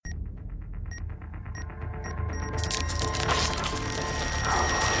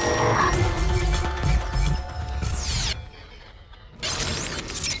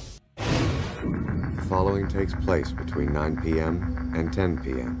takes place between 9 p.m. and 10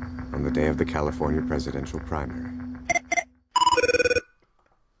 p.m. on the day of the California presidential primary.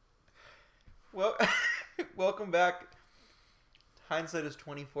 Well, welcome back. Hindsight is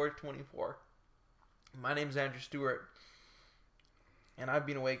 24/24. My name's Andrew Stewart, and I've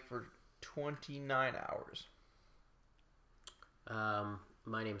been awake for 29 hours.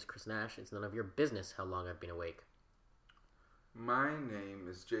 My name's Chris Nash. It's none of your business how long I've been awake. My name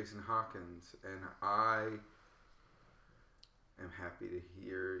is Jason Hawkins, and I am happy to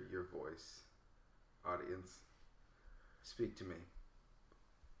hear your voice. Audience, speak to me.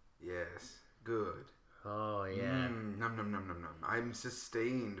 Yes, good. Oh, yeah. Nom, nom, nom, nom, nom. I'm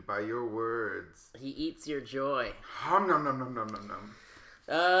sustained by your words. He eats your joy. Nom, nom, nom, nom, nom, nom, nom.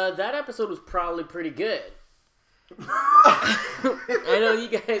 That episode was probably pretty good. I know you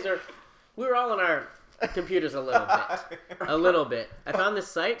guys we were all on our computers a little bit. I found this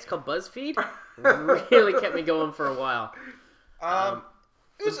site. It's called BuzzFeed. It really kept me going for a while.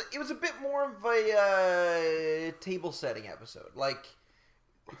 It was a bit more of a table setting episode. Like,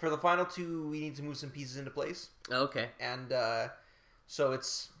 for the final two, we need to move some pieces into place. Okay. And so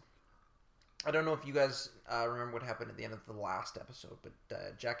it's... I don't know if you guys remember what happened at the end of the last episode, but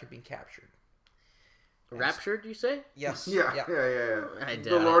Jack had been captured. Raptured, you say? Yes. Yeah. I doubt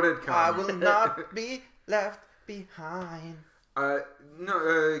the Lord had come. I will not be left behind.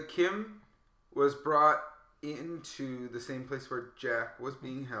 Kim was brought into the same place where Jack was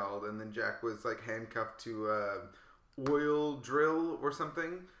being held, and then Jack was like handcuffed to a oil drill or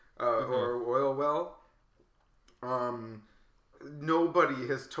something, or oil well. Nobody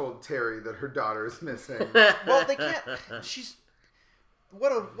has told Terry that her daughter is missing. Well, they can't. She's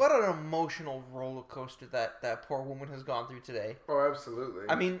what an emotional roller coaster that poor woman has gone through today. Oh, absolutely.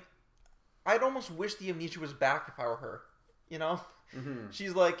 I mean, I'd almost wish the amnesia was back if I were her. You know,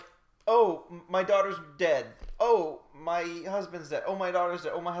 She's like, oh, my daughter's dead. Oh, my husband's dead. Oh, my daughter's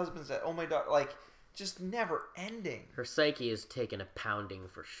dead. Oh, my husband's dead. Oh, my daughter. Like, just never ending. Her psyche is taking a pounding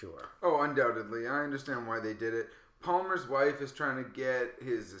for sure. Oh, undoubtedly. I understand why they did it. Palmer's wife is trying to get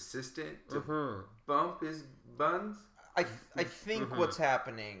his assistant to bump his buns. I think what's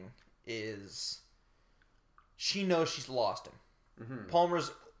happening is she knows she's lost him.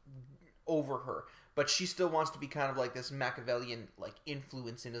 Palmer's over her, but she still wants to be kind of like this Machiavellian like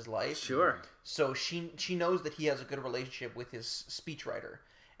influence in his life. Sure. So she knows that he has a good relationship with his speechwriter,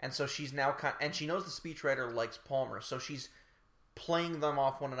 and so she's now and she knows the speechwriter likes Palmer, so she's playing them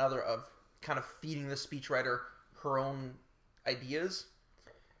off one another of kind of feeding the speechwriter her own ideas.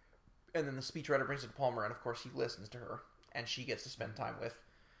 And then the speechwriter brings it to Palmer, and of course he listens to her, and she gets to spend time with,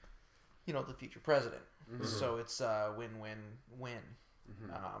 the future president. So it's win-win-win.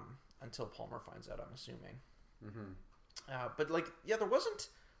 Until Palmer finds out, I'm assuming. But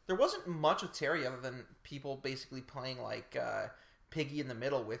there wasn't much of Terry other than people basically playing like Piggy in the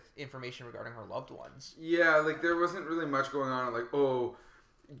middle with information regarding her loved ones. Yeah, like there wasn't really much going on. Like, oh,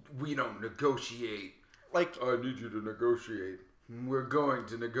 we don't negotiate. Like, I need you to negotiate. We're going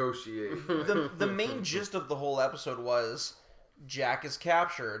to negotiate. The main gist of the whole episode was Jack is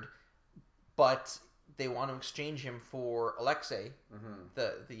captured, but they want to exchange him for Alexei,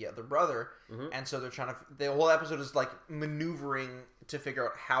 the brother, and so they're trying to. The whole episode is like maneuvering to figure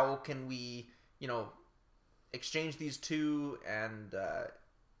out how can we, exchange these two, and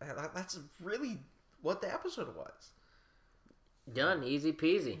that's really what the episode was. Done, easy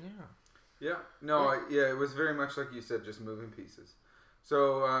peasy. Yeah. Yeah, no, it was very much like you said, just moving pieces.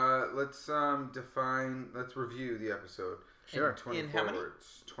 So let's review the episode. Sure. 24 how many?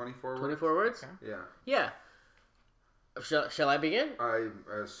 words. 24 words? 24 words? Okay. Yeah. Shall I begin?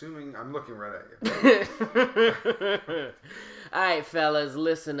 I'm looking right at you. Alright, fellas,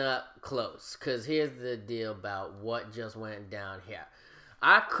 listen up close, because here's the deal about what just went down here.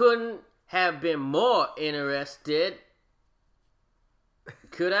 I couldn't have been more interested.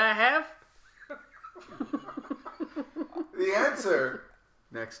 Could I have? The answer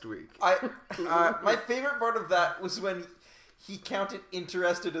next week. My favorite part of that was when he counted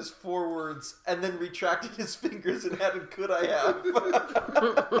interested as 4 words and then retracted his fingers and added could I have.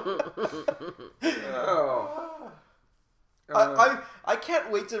 I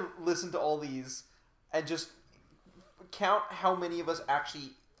can't wait to listen to all these and just count how many of us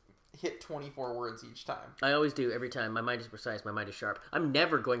actually hit 24 words each time. I always do, every time. My mind is precise, my mind is sharp. I'm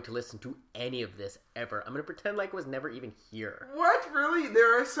never going to listen to any of this ever. I'm going to pretend like it was never even here. What? Really?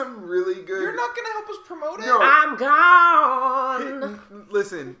 There are some really good... You're not going to help us promote it? No. I'm gone!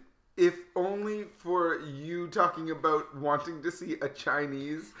 Listen, if only for you talking about wanting to see a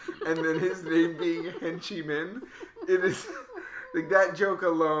Chinese and then his name being Henchiman, it is... Like, that joke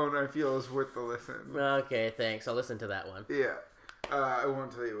alone, I feel, is worth the listen. Okay, thanks. I'll listen to that one. Yeah. I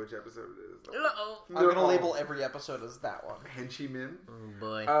won't tell you which episode it is. Uh-oh. I'm going to label every episode as that one. Henchy Min. Oh,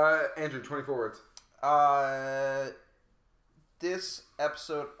 boy. Andrew, 24 words. This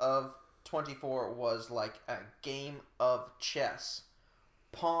episode of 24 was like a game of chess.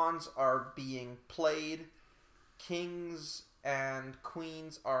 Pawns are being played. Kings and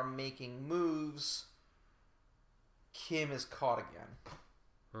queens are making moves. Kim is caught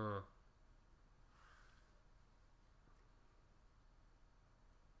again.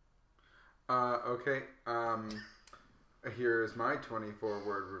 Okay. Here's my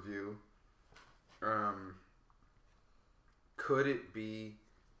 24-word review. Could it be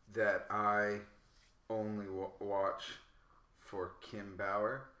that I only watch for Kim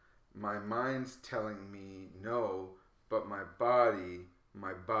Bauer? My mind's telling me no, but my body's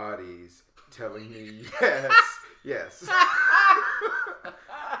telling me yes. Yes.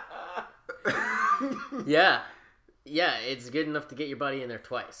 Yeah, it's good enough to get your body in there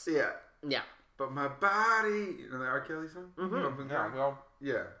twice. Yeah. But my body... You know the R. Kelly song? Mm-hmm.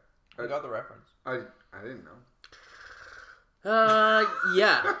 Yeah, we got the reference. I didn't know.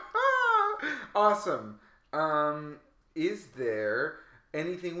 Yeah. Awesome. Is there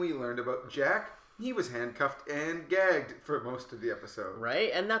anything we learned about Jack? He was handcuffed and gagged for most of the episode. Right?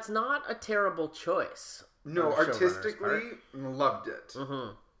 And that's not a terrible choice. No, artistically, loved it.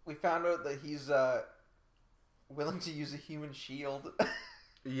 Mm-hmm. We found out that he's willing to use a human shield.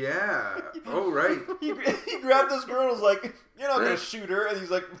 Yeah. Oh, right. He grabbed this girl and was like, "You're not going to shoot her." And he's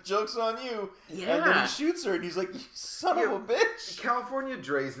like, "Joke's on you." Yeah. And then he shoots her and he's like, "You son of a bitch." California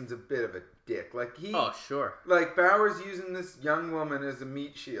Drazen's a bit of a dick. Like, Oh, sure. Like, Bauer's using this young woman as a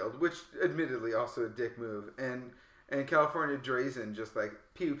meat shield, which admittedly also a dick move. And California Drazen just like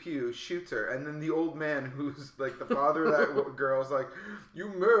pew pew shoots her, and then the old man who's like the father of that girl's like, "You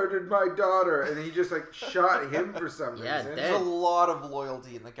murdered my daughter," and he just like shot him for some reason. dead. There's a lot of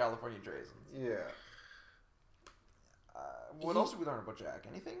loyalty in the California Drazens. Yeah. What else did we learn about Jack?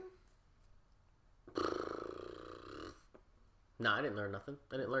 Anything? No, I didn't learn nothing.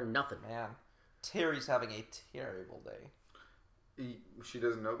 Man, Terry's having a terrible day. She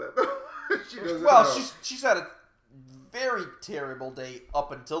doesn't know that though. She doesn't Well, know. she's had a very terrible day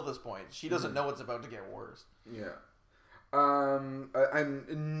up until this point. She doesn't know it's about to get worse. Yeah. I'm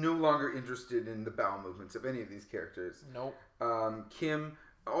no longer interested in the bowel movements of any of these characters. Nope. Kim,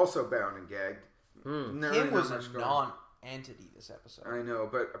 also bound and gagged. Not Kim really was much a going- non-entity this episode. I know,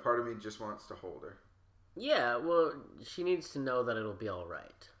 but a part of me just wants to hold her. Yeah, well, she needs to know that it'll be all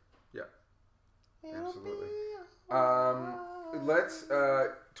right. Yeah. It'll Absolutely. be alright. Let's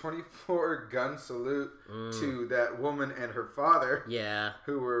 24 gun salute to that woman and her father. Yeah.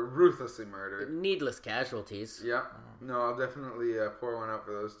 Who were ruthlessly murdered. Needless casualties. Yeah. No, I'll definitely pour one out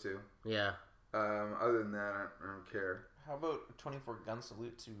for those two. Yeah. Other than that, I don't care. How about 24 gun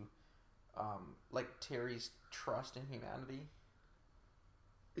salute to like Terry's trust in humanity?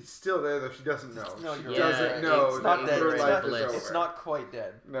 It's still there though. She doesn't know. No, She you're doesn't right. know. It's not that dead. her It's life not- is over. It's not quite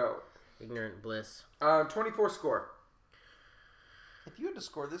dead. No. Ignorant bliss. 24 score. If you had to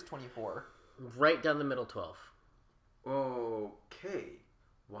score this 24, Right down the middle 12. Okay.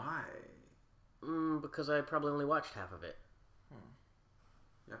 Why? Because I probably only watched half of it.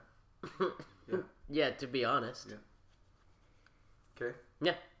 Yeah. Yeah. Yeah, to be honest. Yeah. Okay.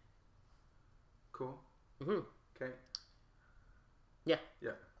 Yeah. Cool. Mm-hmm. Okay. Yeah.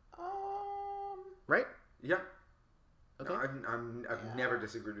 Yeah. Right? Yeah. Okay. No, I've never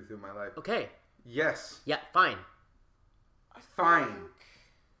disagreed with you in my life. Okay. Yes. Yeah, fine. Fine. think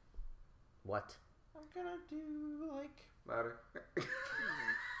What? I'm gonna do like Louder.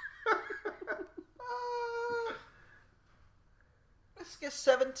 let's guess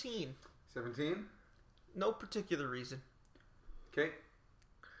 17. 17. No particular reason. Okay.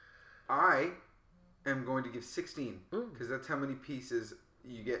 I am going to give 16 because that's how many pieces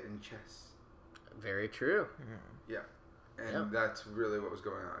you get in chess. Very true. Yeah. And that's really what was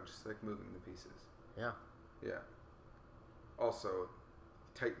going on, just like moving the pieces. Yeah. Yeah. Also,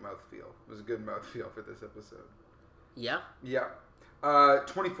 tight mouthfeel. It was a good mouthfeel for this episode. Yeah. Yeah.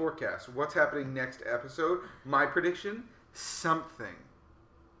 24 cast. What's happening next episode? My prediction, something.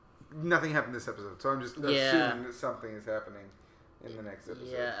 Nothing happened this episode, so I'm just assuming that something is happening in the next episode.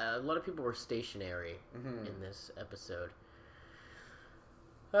 Yeah, a lot of people were stationary in this episode.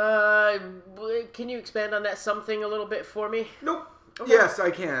 Can you expand on that something a little bit for me? Nope. Okay. Yes, I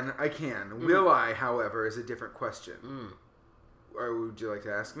can. I can. Will I, however, is a different question. Or would you like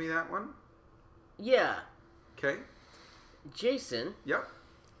to ask me that one? Yeah. Okay. Jason, Yep.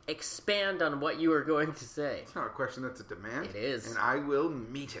 expand on what you were going to say. It's not a question, that's a demand. It is. And I will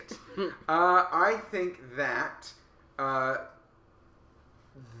meet it. I think that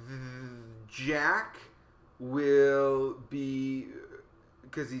Jack will be...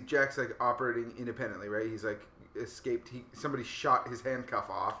 Because Jack's, like, operating independently, right? He's, like, escaped. Somebody shot his handcuff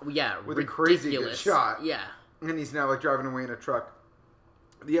off. Yeah, with ridiculous. a crazy good shot. Yeah. And he's now, like, driving away in a truck.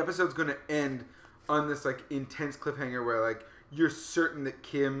 The episode's going to end on this, like, intense cliffhanger where, like, you're certain that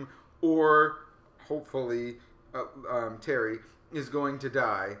Kim or, hopefully, Terry is going to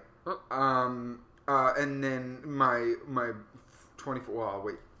die. And then my 24...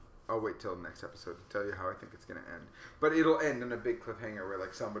 Well, I'll wait till the next episode to tell you how I think it's going to end. But it'll end in a big cliffhanger where,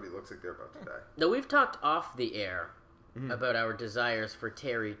 like, somebody looks like they're about to die. Now, we've talked off the air about our desires for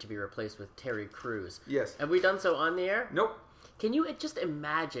Terry to be replaced with Terry Crews. Yes. Have we done so on the air? Nope. Can you just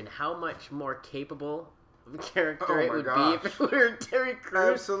imagine how much more capable of a character it would gosh. be if it were Terry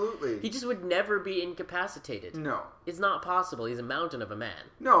Crews? Absolutely. He just would never be incapacitated. No. It's not possible. He's a mountain of a man.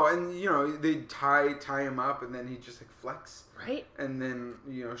 No, and, you know, they tie him up, and then he just, like, flex. Right? And then,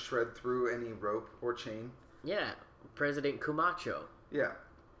 you know, shred through any rope or chain. Yeah. President Camacho. Yeah.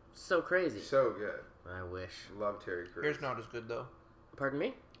 So crazy. So good. I wish. Love Terry Crews. Hair's not as good, though. Pardon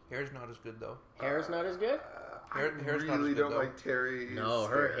me? Hair's not as good, though. Hair's not as good? Hair's I not as really good, don't though. like Terry's No,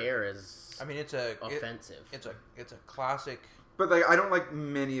 her hair is I mean, it's offensive. It's a classic. But, like, I don't like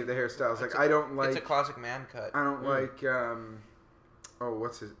many of the hairstyles. Like, I don't like... It's a classic man cut. I don't like,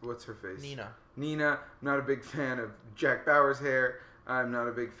 what's her face? Nina. I'm not a big fan of Jack Bauer's hair. I'm not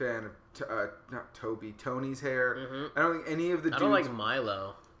a big fan of Tony's hair. Mm-hmm. I don't think any of the dudes... I don't like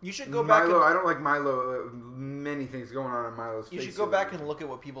Milo. You should go back. I don't like Milo. Many things going on in Milo's face. You should go back and look at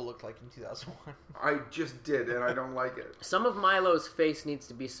what people looked like in 2001. I just did, and I don't like it. Some of Milo's face needs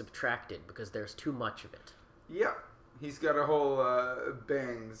to be subtracted because there's too much of it. Yeah. He's got a whole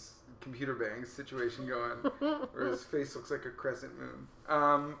computer bangs situation going, where his face looks like a crescent moon.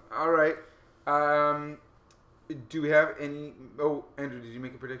 All right. Do we have any... Oh, Andrew, did you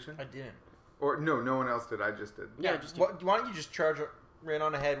make a prediction? I didn't. Or no one else did. I just did. Yeah, why don't you just charge right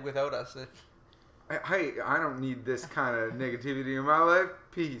on ahead without us? Hey, I don't need this kind of negativity in my life.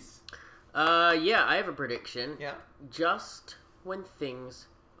 Peace. Yeah, I have a prediction. Yeah. Just when things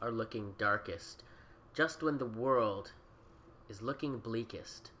are looking darkest, just when the world is looking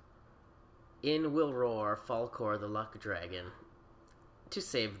bleakest, in will roar Falkor the Luck Dragon to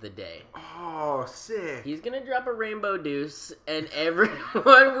save the day. Oh, sick. He's gonna drop a rainbow deuce, and everyone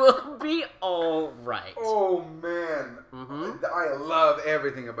will be all right. Oh, man. Mm-hmm. I love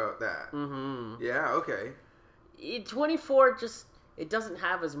everything about that. Mm-hmm. Yeah, okay. 24 just... It doesn't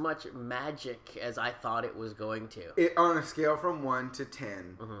have as much magic as I thought it was going to. On a scale from 1 to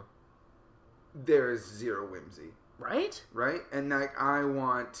 10, there is zero whimsy. Right? Right? And, like, I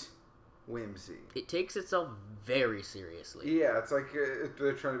want whimsy. It takes itself very seriously. Yeah, it's like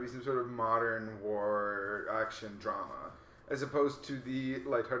they're trying to be some sort of modern war action drama. As opposed to the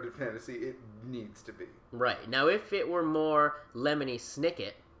lighthearted fantasy it needs to be. Right. Now, if it were more Lemony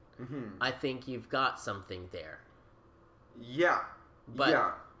Snicket, I think you've got something there. Yeah.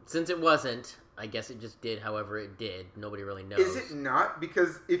 But since it wasn't, I guess it just did however it did. Nobody really knows. Is it not?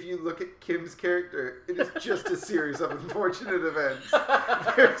 Because if you look at Kim's character, it is just a series of unfortunate events.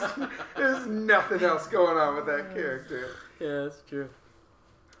 There's nothing else going on with that character. Yeah, that's true.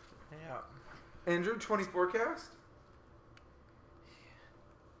 Yeah. Andrew, 24 cast?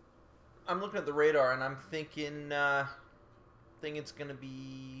 I'm looking at the radar and I'm thinking it's gonna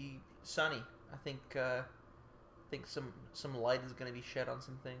be sunny. I think some light is gonna be shed on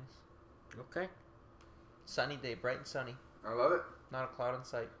some things. Okay. Sunny day, bright and sunny. I love it. Not a cloud in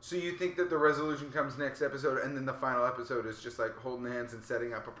sight. So you think that the resolution comes next episode, and then the final episode is just like holding hands and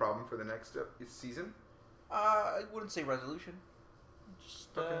setting up a problem for the next season? I wouldn't say resolution.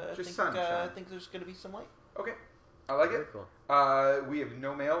 Just sunshine. I think there's gonna be some light. Okay, I like Very it. cool. We have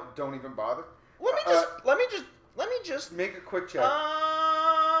no mail. Don't even bother. Let me just Make a quick check.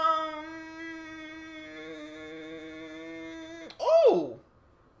 Oh!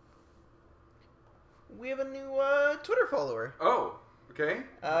 We have a new Twitter follower. Oh, okay.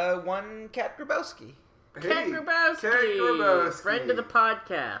 One Kat Grabowski. Kat Grabowski, friend of the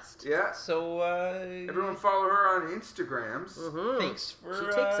podcast. Yeah. So everyone follow her on Instagrams. Mm-hmm. Thanks for. She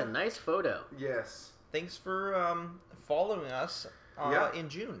takes a nice photo. Yes. Thanks for following us in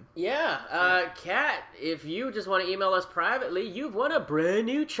June. Yeah, Kat, if you just want to email us privately, you've won a brand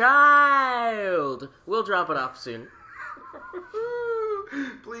new child. We'll drop it off soon.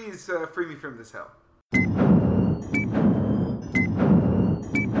 Please free me from this hell.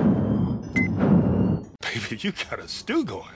 Baby, you got a stew going.